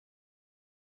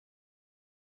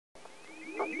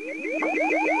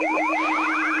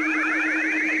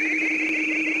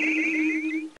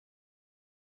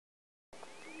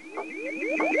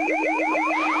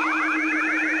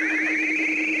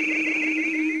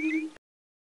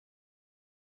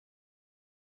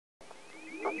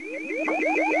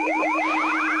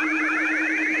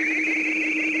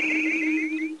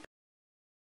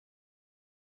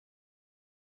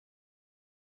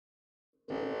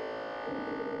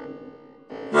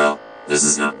Well, this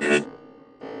is not good.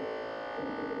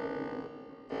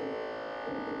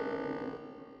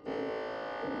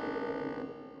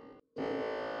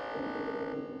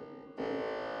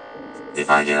 If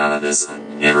I get out of this,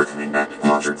 I'm never coming back to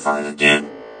Quadrant 5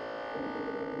 again.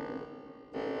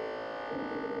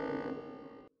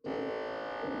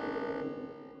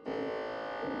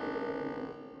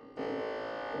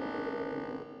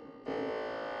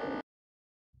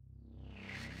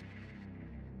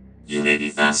 You may be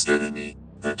faster than me,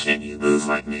 but can you move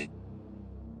like me?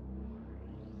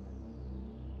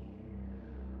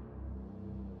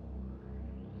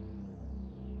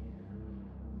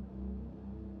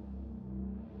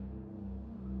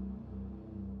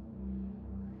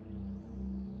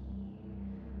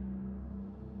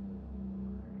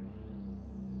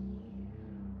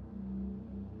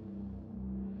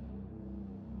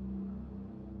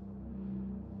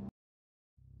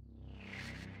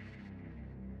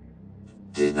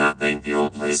 Did not think the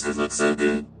old place could look so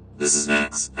good. This is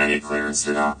Max. I need clearance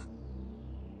to dock.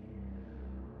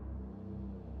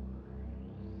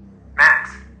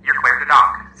 Max, you're clear to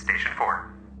dock. Station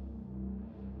 4.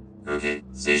 Okay,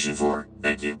 Station 4.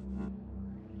 Thank you.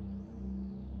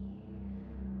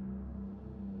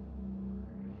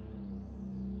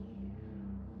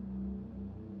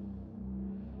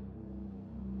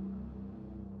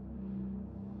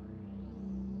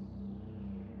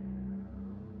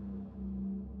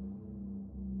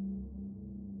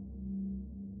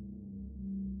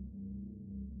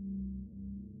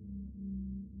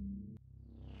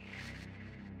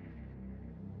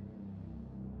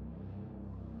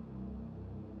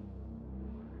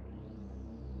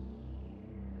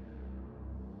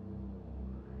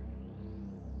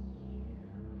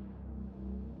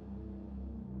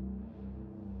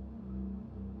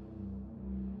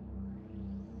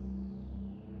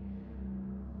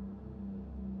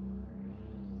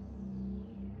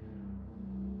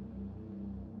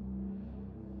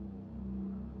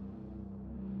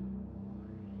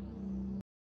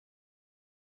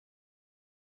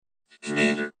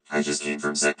 Commander, I just came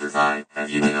from Sector 5.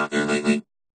 Have you been out there lately?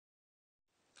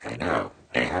 I know.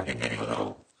 They have been getting a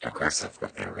little aggressive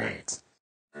with their raids.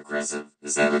 Aggressive?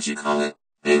 Is that what you call it?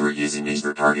 They were using me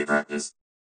for target practice.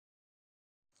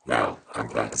 Well, I'm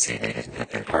glad to see they didn't hit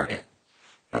their target.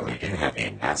 But we do have the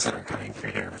ambassador coming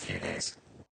through there in a few days.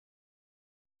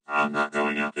 I'm not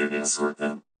going out there to escort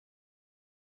them.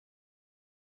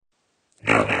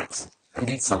 No, Max. I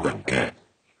need someone good.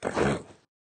 But who?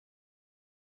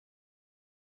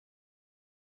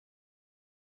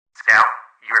 Scout,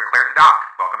 you are clear to dock.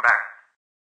 Welcome back.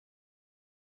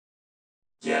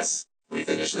 Yes, we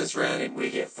finish this run and we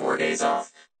get 4 days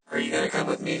off. Are you gonna come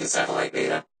with me to Satellite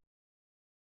Beta?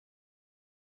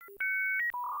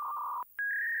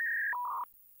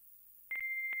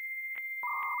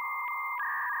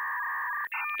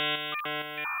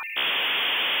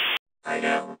 I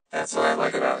know, that's what I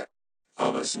like about it.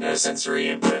 Almost no sensory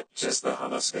input, just the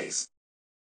hum of space.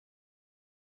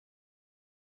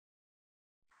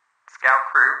 Scout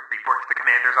crew, report to the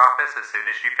commander's office as soon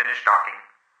as you finish docking.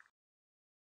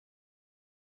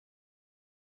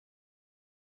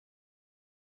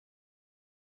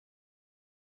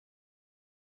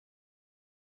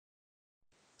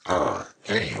 Oh,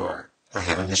 there you are. I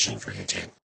have a mission for you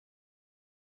two.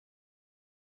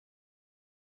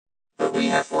 But we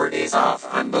have 4 days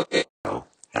off. I'm booked it. Oh,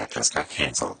 that just got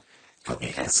cancelled. You'll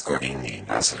be escorting the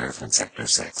ambassador from Sector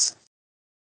 6.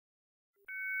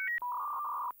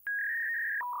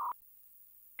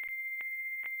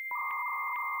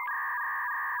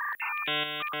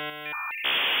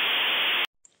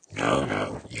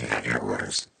 No, you have your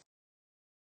orders.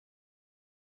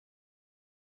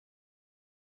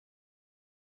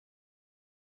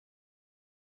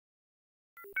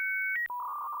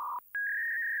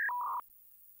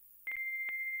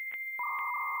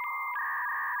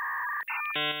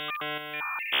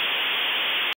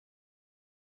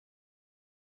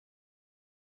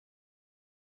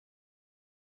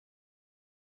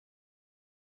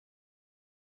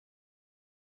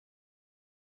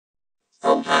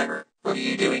 Homeheimer, what are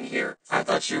you doing here? I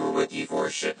thought you were with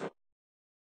E4 ship.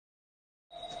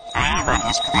 I am on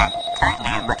this club. Currently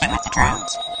I'm working with the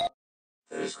drones.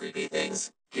 Those creepy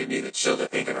things give me the chill to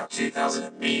think about 2000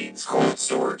 of me in cold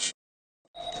storage.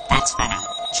 That's funny.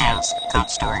 Chills. Cold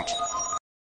storage.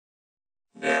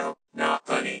 No, not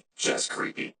funny, just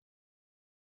creepy.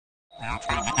 We're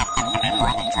trying to get them to be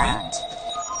more than drones.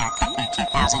 There could be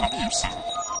 2,000 of you soon.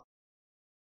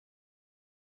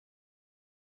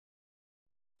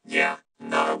 Yeah,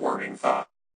 not a warming thought.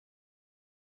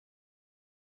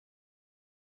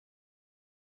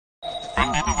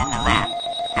 Fun living in the lab.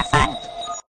 Have fun.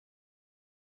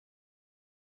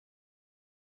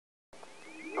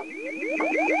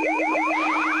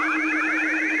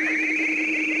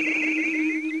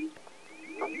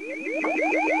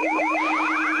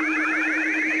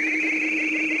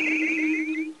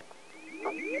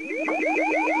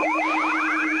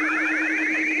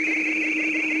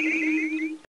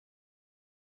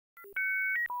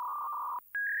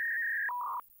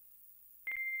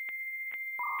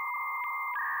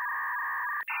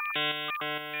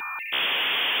 I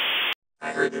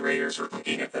heard the Raiders were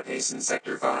picking up the pace in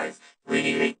Sector 5. We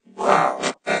need a...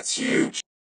 Wow, that's huge.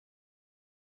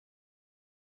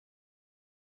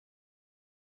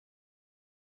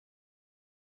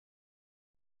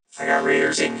 I got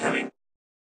Raiders incoming.